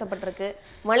அடியோடு நிறுத்தப்பட்டிருக்கு.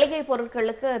 மளிகை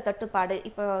பொருட்களுக்கு தட்டுப்பாடு.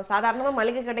 இப்போ சாதாரணமா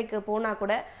மளிகை கடைக்கு போனா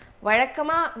கூட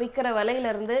வழக்கமா விற்கிற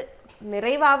விலையிலிருந்து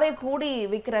நிறைவாவே கூடி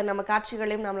விற்கிற நம்ம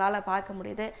காட்சிகளையும் நம்மளால பார்க்க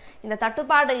முடியுது. இந்த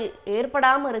தட்டுப்பாடு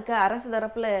ஏற்படாம இருக்க அரசு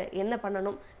தரப்புல என்ன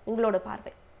பண்ணணும், உங்களோட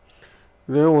பார்வை?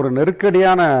 இது ஒரு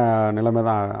நெருக்கடியான நிலைமை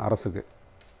தான் அரசுக்கு.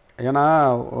 ஏன்னா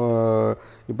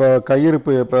இப்போ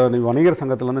கையிருப்பு இப்போ வணிகர்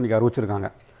சங்கத்திலேருந்து இன்றைக்கி அறிவிச்சிருக்காங்க.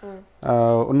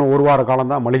 இன்னும் ஒரு வார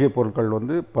காலம்தான் மளிகை பொருட்கள்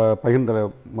வந்து இப்போ பகிர்ந்த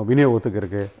விநியோகத்துக்கு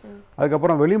இருக்குது.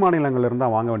 அதுக்கப்புறம் வெளி மாநிலங்கள்லேருந்து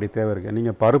தான் வாங்க வேண்டிய தேவை இருக்குது.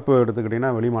 நீங்கள் பருப்பு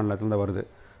எடுத்துக்கிட்டிங்கன்னா வெளி மாநிலத்துலேருந்து வருது.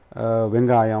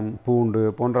 வெங்காயம், பூண்டு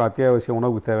போன்ற அத்தியாவசிய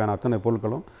உணவுக்கு தேவையான அத்தனை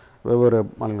பொருட்களும் வெவ்வேறு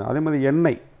மாநிலம். அதே மாதிரி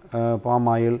எண்ணெய், பாம்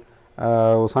ஆயில்,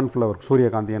 சன்ஃப்ளவர்,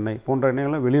 சூரியகாந்தி எண்ணெய் போன்ற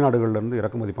எண்ணெய்களும் வெளிநாடுகளிலிருந்து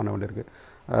இறக்குமதி பண்ண வேண்டியிருக்கு.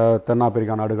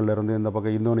 தென்னாப்பிரிக்கா நாடுகளிலிருந்து, இந்த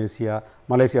பக்கம் இந்தோனேசியா,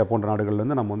 மலேசியா போன்ற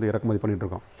நாடுகள்லேருந்து நம்ம வந்து இறக்குமதி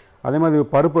பண்ணிகிட்ருக்கோம். அதே மாதிரி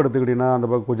பருப்பு எடுத்துக்கிட்டிங்கன்னா அந்த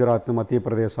பக்கம் குஜராத், மத்திய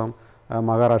பிரதேசம்,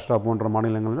 மகாராஷ்டிரா போன்ற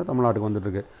மாநிலங்கள்லேருந்து தமிழ்நாட்டுக்கு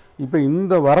வந்துட்டுருக்கு. இப்போ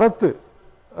இந்த வரத்து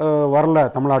வரல,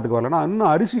 தமிழ்நாட்டுக்கு வரலன்னா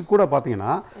இன்னும் அரிசி கூட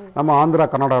பார்த்திங்கன்னா நம்ம ஆந்திரா,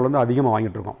 கர்நாடகாவிலேருந்து அதிகமாக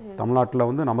வாங்கிட்டுருக்கோம். தமிழ்நாட்டில்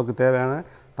வந்து நமக்கு தேவையான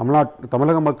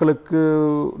தமிழக மக்களுக்கு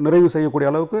நிறைவு செய்யக்கூடிய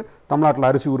அளவுக்கு தமிழ்நாட்டில்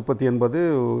அரிசி உற்பத்தி என்பது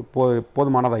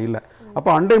போதுமானதாக இல்லை. அப்போ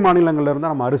அண்டை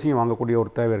மாநிலங்கள்லேருந்து நம்ம அரிசியும் வாங்கக்கூடிய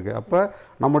ஒரு தேவை இருக்குது. அப்போ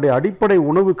நம்முடைய அடிப்படை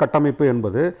உணவு கட்டமைப்பு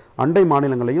என்பது அண்டை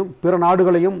மாநிலங்களையும் பிற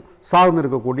நாடுகளையும் சார்ந்து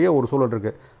இருக்கக்கூடிய ஒரு சூழல்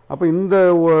இருக்குது. அப்போ இந்த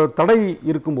தடை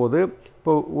இருக்கும்போது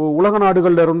இப்போ உலக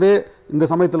நாடுகள்லேருந்தே இந்த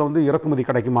சமயத்தில் வந்து இறக்குமதி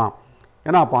கிடைக்குமா?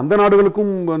 ஏன்னா அப்போ அந்த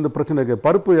நாடுகளுக்கும் இந்த பிரச்சனை இருக்குது.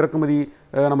 பருப்பு இறக்குமதி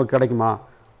நமக்கு கிடைக்குமா?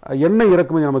 எண்ணெய்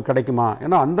இறக்குமதி நமக்கு கிடைக்குமா?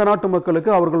 ஏன்னா அந்த நாட்டு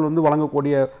மக்களுக்கு அவர்கள் வந்து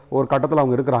வழங்கக்கூடிய ஒரு கட்டத்தில்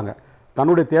அவங்க இருக்கிறாங்க.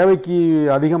 தன்னுடைய தேவைக்கு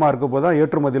அதிகமாக இருக்கும் போது தான்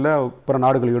ஏற்றுமதியில் பிற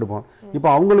நாடுகள் ஈடுபடும். இப்போ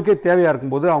அவங்களுக்கே தேவையாக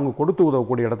இருக்கும்போது அவங்க கொடுத்து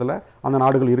உதவக்கூடிய இடத்துல அந்த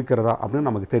நாடுகள் இருக்கிறதா அப்படின்னு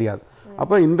நமக்கு தெரியாது.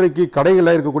 அப்போ இன்றைக்கு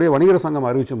கடைகளில் இருக்கக்கூடிய வணிகர் சங்கம்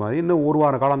அறிவித்த மாதிரி இன்னும் ஒரு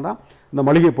வார காலம்தான் இந்த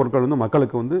மளிகை பொருட்கள் வந்து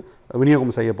மக்களுக்கு வந்து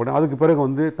விநியோகம் செய்யப்படும். அதுக்கு பிறகு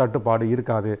வந்து தட்டுப்பாடு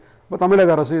இருக்காது. இப்போ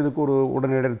தமிழக அரசு இதுக்கு ஒரு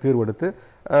உடனடியாக தீர்வு எடுத்து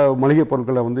மளிகை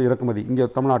பொருட்களை வந்து இறக்குமதி இங்கே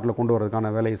தமிழ்நாட்டில் கொண்டு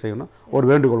வரதுக்கான வேலையை செய்யணும் ஒரு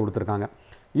வேண்டுகோள் கொடுத்துருக்காங்க.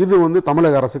 இது வந்து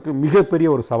தமிழக அரசுக்கு மிகப்பெரிய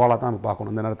ஒரு சவாலாக தான்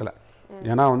பார்க்கணும் இந்த நேரத்தில்.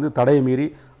 ஏன்னா வந்து தடையை மீறி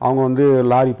அவங்க வந்து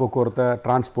லாரி போக்குவரத்தை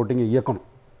டிரான்ஸ்போர்ட்டிங்கை இயக்கணும்.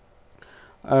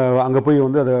 அங்கே போய்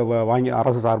வந்து அதை வாங்கி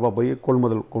அரசு சார்பாக போய்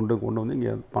கொள்முதல் கொண்டு வந்து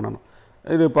இங்கே பண்ணணும்.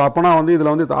 இது இப்போ அப்போனா வந்து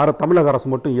இதில் வந்து தமிழக அரசு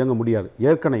மட்டும் இயங்க முடியாது.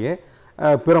 ஏற்கனவே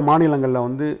பிற மாநிலங்களில்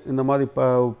வந்து இந்த மாதிரி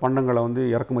பண்டங்களை வந்து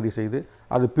இறக்குமதி செய்து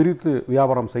அது பிரித்து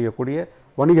வியாபாரம் செய்யக்கூடிய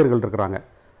வணிகர்கள் இருக்கிறாங்க,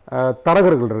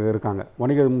 தரகர்கள் இருக்காங்க,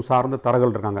 வணிகம் சார்ந்த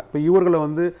தரகர்கள் இருக்காங்க. இப்போ இவர்களை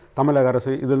வந்து தமிழக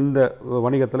அரசு இதில் இந்த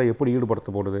வணிகத்தில் எப்படி ஈடுபடுத்த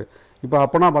போடுது? இப்போ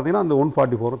அப்போனா பார்த்தீங்கன்னா அந்த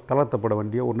 144 தளர்த்தப்பட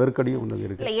வேண்டிய ஒரு நெருக்கடியும் வந்து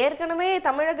இருக்குது. ஏற்கனவே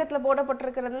தமிழகத்தில்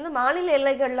போடப்பட்டிருக்கிறது வந்து மாநில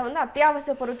எல்லைகளில் வந்து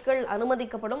அத்தியாவசிய பொருட்கள்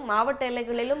அனுமதிக்கப்படும், மாவட்ட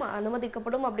எல்லைகளிலும்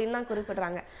அனுமதிக்கப்படும் அப்படின்னு தான்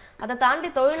குறிப்பிடுறாங்க. அதை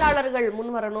தாண்டி தொழிலாளர்கள்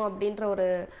முன் வரணும் அப்படின்ற ஒரு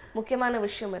முக்கியமான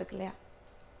விஷயம் இருக்கு இல்லையா?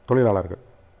 தொழிலாளர்கள்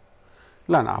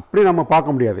இல்லை அப்படி நம்ம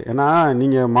பார்க்க முடியாது. ஏன்னா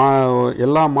நீங்கள்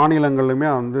எல்லா மாநிலங்கள்லையுமே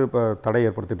வந்து இப்போ தடை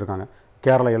ஏற்படுத்திட்டு இருக்காங்க.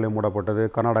 கேரள எல்லை மூடப்பட்டது,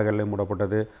 கர்நாடக எல்லை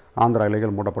மூடப்பட்டது, ஆந்திரா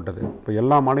எல்லைகள் மூடப்பட்டது. இப்போ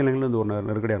எல்லா மாநிலங்களிலும் இது ஒரு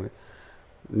நெருக்கடியாக இருக்குது.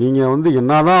 நீங்கள் வந்து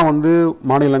என்ன தான் வந்து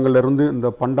மாநிலங்கள்லேருந்து இந்த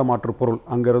பண்ட மாற்று பொருள்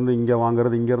அங்கேருந்து இங்கே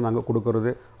வாங்குறது, இங்கேருந்து அங்கே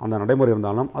கொடுக்கறது அந்த நடைமுறை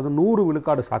இருந்தாலும் அது 100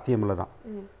 விழுக்காடு சாத்தியம் இல்லை தான்.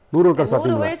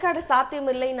 100 விழுக்காடு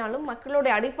சாத்தியம் இல்லைனாலும்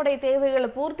மக்களுடைய அடிப்படை தேவைகளை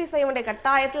பூர்த்தி செய்ய வேண்டிய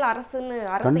கட்டாயத்தில்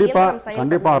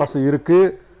கண்டிப்பாக அரசு இருக்குது.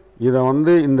 இதை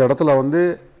வந்து இந்த இடத்துல வந்து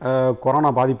கொரோனா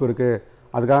பாதிப்பு இருக்குது,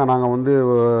 அதுக்காக நாங்கள் வந்து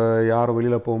யாரும்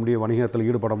வெளியில் போக முடியும், வணிகத்தில்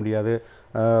ஈடுபட முடியாது,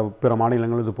 பிற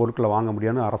மாநிலங்கள் இது பொருட்களை வாங்க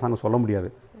முடியாதுன்னு அரசாங்கம் சொல்ல முடியாது.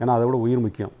 ஏன்னா அதை விட உயிர்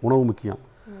முக்கியம், உணவு முக்கியம்.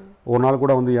 ஒரு நாள்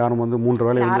கூட வந்து யாரும் வந்து 3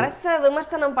 வேளை அரச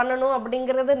விமர்சனம் பண்ணணும்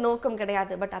அப்படிங்கிறது நோக்கம்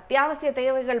கிடையாது. பட் அத்தியாவசிய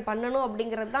தேவைகள் பண்ணணும்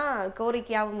அப்படிங்கிறது தான்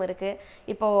கோரிக்கையாகவும் இருக்கு.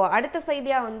 இப்போ அடுத்த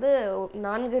செய்தியா வந்து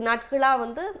 4 நாட்களா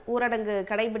வந்து ஊரடங்கு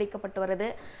கடைபிடிக்கப்பட்டு வருது.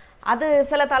 அது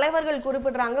சில தலைவர்கள்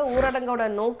குறிப்பிடுறாங்க ஊரடங்கோட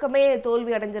நோக்கமே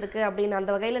தோல்வி அடைஞ்சிருக்கு அப்படின்னு.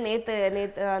 அந்த வகையில் நேற்று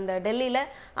அந்த டெல்லியில்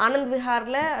ஆனந்த்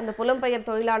விஹாரில் அந்த புலம்பெயர்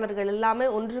தொழிலாளர்கள் எல்லாமே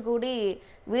ஒன்று கூடி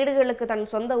வீடுகளுக்கு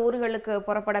தன் சொந்த ஊர்களுக்கு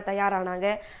புறப்பட தயாரானாங்க.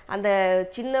 அந்த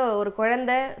சின்ன ஒரு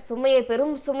குழந்தை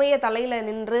பெரும் சுமையை தலையில்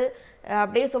நின்று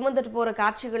அப்படியே சுமந்துட்டு போகிற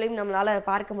காட்சிகளையும் நம்மளால்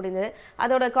பார்க்க முடியுது.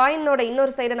 அதோட காயினோட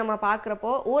இன்னொரு சைடை நம்ம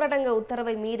பார்க்குறப்போ ஊரடங்கு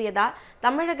உத்தரவை மீறியதா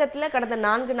தமிழகத்தில் கடந்த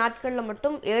 4 நாட்களில்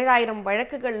மட்டும் 7000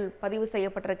 வழக்குகள் பதிவு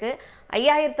செய்யப்பட்டிருக்கு,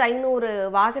 5500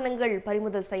 வாகனங்கள்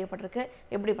பறிமுதல் செய்யப்பட்டிருக்கு.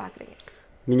 எப்படி பார்க்குறீங்க?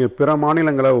 நீங்கள் பிற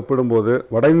மாநிலங்களை ஒப்பிடும்போது,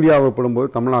 வட இந்தியாவை ஒப்பிடும்போது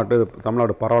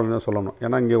தமிழ்நாடு பரவாயில்லன்னு சொல்லணும்.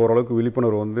 ஏன்னா இங்கே ஓரளவுக்கு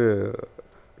விழிப்புணர்வு வந்து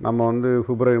நம்ம வந்து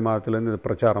பிப்ரவரி மாதத்துலேருந்து இந்த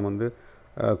பிரச்சாரம் வந்து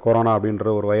கொரோனா அப்படின்ற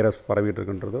ஒரு வைரஸ் பரவிட்டு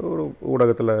இருக்குன்றது ஒரு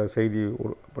ஊடகத்தில் செய்தி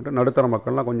பட்டு நடுத்தர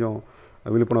மக்கள்லாம் கொஞ்சம்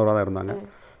விழிப்புணர்வாக தான் இருந்தாங்க.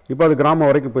 இப்போ அது கிராமம்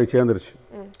வரைக்கும் போய் சேர்ந்துருச்சு.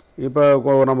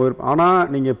 இப்போ நம்ம ஆனால்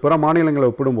நீங்கள் பிற மாநிலங்களை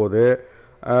ஒப்பிடும்போது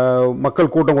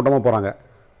மக்கள் கூட்டம் கூட்டமாக போகிறாங்க.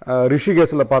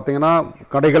 ரிஷிகேஷில் பார்த்தீங்கன்னா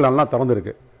கடைகள் எல்லாம்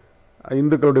திறந்துருக்கு.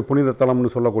 இந்துக்களுடைய புனித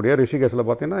தலம்னு சொல்லக்கூடிய ரிஷிகேஷில்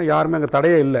பார்த்தீங்கன்னா யாருமே அங்கே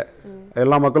தடையே இல்லை.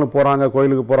 எல்லா மக்களும் போகிறாங்க,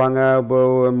 கோயிலுக்கு போகிறாங்க. இப்போ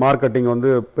மார்க்கெட்டிங் வந்து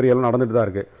பெரிய எல்லாம் நடந்துட்டு தான்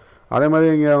இருக்குது. அதே மாதிரி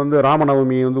இங்கே வந்து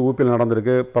ராமநவமி வந்து ஊப்பியில்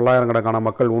நடந்திருக்கு. பல்லாயிரக்கணக்கான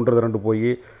மக்கள் ஒன்று திரண்டு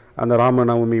போய் அந்த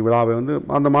ராமநவமி விழாவை வந்து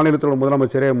அந்த மாநிலத்தோட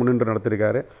முதலமைச்சரே முன்னின்று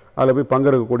நடத்திருக்காரு. அதில் போய்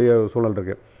பங்கெடுக்கக்கூடிய சூழல்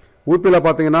இருக்குது. ஊப்பியில்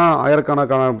பார்த்தீங்கன்னா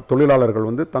ஆயிரக்கணக்கான தொழிலாளர்கள்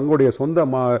வந்து தங்களுடைய சொந்த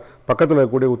பக்கத்தில்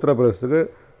இருக்கக்கூடிய உத்தரப்பிரதேசத்துக்கு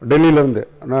டெல்லியிலேருந்து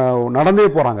நடந்தே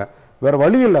போகிறாங்க. வேறு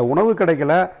வழி இல்லை, உணவு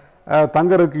கிடைக்கல,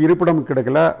 தங்கறதுக்கு இருப்பிடம்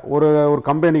கிடைக்கல. ஒரு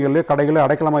கம்பெனிகளில் கடைகளில்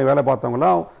அடைக்கலமாக வேலை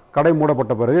பார்த்தவங்களாம் கடை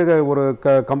மூடப்பட்ட பிறகு, ஒரு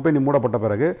கம்பெனி மூடப்பட்ட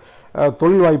பிறகு,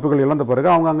 தொழில் வாய்ப்புகள் இழந்த பிறகு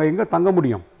அவங்க அங்கே எங்கே தங்க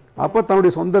முடியும்? அப்போ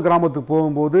தன்னுடைய சொந்த கிராமத்துக்கு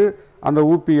போகும்போது அந்த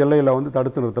ஊப்பி எல்லையில் வந்து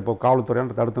தடுத்து நிறுத்தப்போ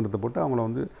காவல்துறையால் தடுத்து நிறுத்தப்பட்டு அவங்கள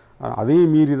வந்து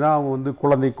அதையும் மீறி தான் அவங்க வந்து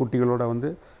குழந்தை குட்டிகளோட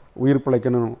வந்து உயிர்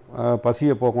பிழைக்கணும்,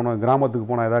 பசியை போக்கணும், கிராமத்துக்கு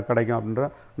போனால் எதாவது கிடைக்கும் அப்படின்ற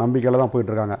நம்பிக்கையில் தான்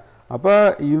போயிட்டுருக்காங்க. அப்போ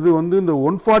இது வந்து இந்த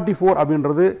 144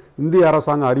 அப்படின்றது இந்திய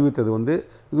அரசாங்கம் அறிவித்தது வந்து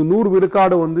இது 100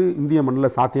 விழுக்காடு வந்து இந்திய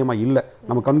மண்ணில் சாத்தியமாக இல்லை.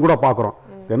 நம்ம கண்கூட பார்க்குறோம்.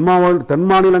 தென்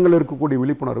மாநிலங்கள் இருக்கக்கூடிய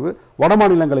விழிப்புணர்வு வட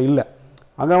மாநிலங்களில் இல்லை.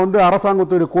 அங்கே வந்து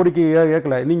அரசாங்கத்துடைய கோரிக்கையை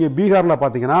ஏற்கலை. நீங்கள் பீகாரில்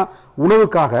பார்த்தீங்கன்னா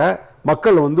உணவுக்காக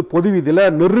மக்கள் வந்து பொது வீதியில்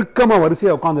நெருக்கமாக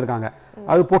வரிசையாக உட்காந்துருக்காங்க.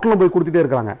 அது பொட்டலம் போய் கொடுத்துட்டே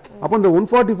இருக்கிறாங்க. அப்போ இந்த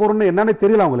 144 என்னன்னே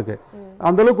தெரியல அவங்களுக்கு.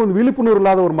 அந்தளவுக்கு வந்து விழிப்புணர்வு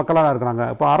இல்லாத ஒரு மக்களாக தான் இருக்கிறாங்க.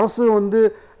 இப்போ அரசு வந்து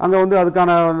அங்கே வந்து அதுக்கான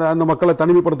அந்த மக்களை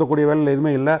தனிமைப்படுத்தக்கூடிய வேலையில்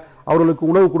எதுவுமே இல்லை. அவர்களுக்கு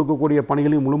உணவு கொடுக்கக்கூடிய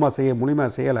பணிகளையும்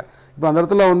முழுமையாக செய்யலை. இப்போ அந்த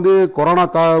இடத்துல வந்து கொரோனா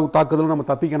தாக்குதல் நம்ம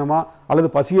தப்பிக்கணுமா அல்லது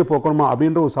பசியை போக்கணுமா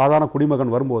அப்படின்ற ஒரு சாதாரண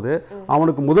குடிமகன் வரும்போது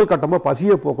அவனுக்கு முதல் கட்டமாக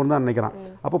பசியை போக்கணும் தான் நினைக்கிறான்.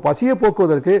 அப்போ பசியை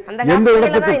போக்குவதற்கு எந்த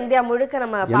இடத்துக்கும்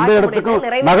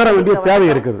நகர வேண்டிய தேவை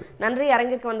இருக்குது. நன்றி.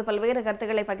 அரங்கிற்கு வந்து பல்வேறு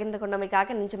கருத்துக்களை பகிர்ந்து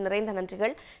கொண்டமைக்காக நெஞ்சம் நிறைந்த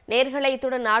நன்றிகள். நேர்களை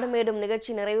இத்துடன் நாடு மேடும்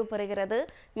நிகழ்ச்சி நிறைவு பெறுகிறது.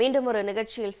 மீண்டும் ஒரு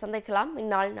நிகழ்ச்சியில் சந்திக்கலாம்.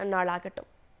 இந்நாள் நன்னாளாகட்டும்.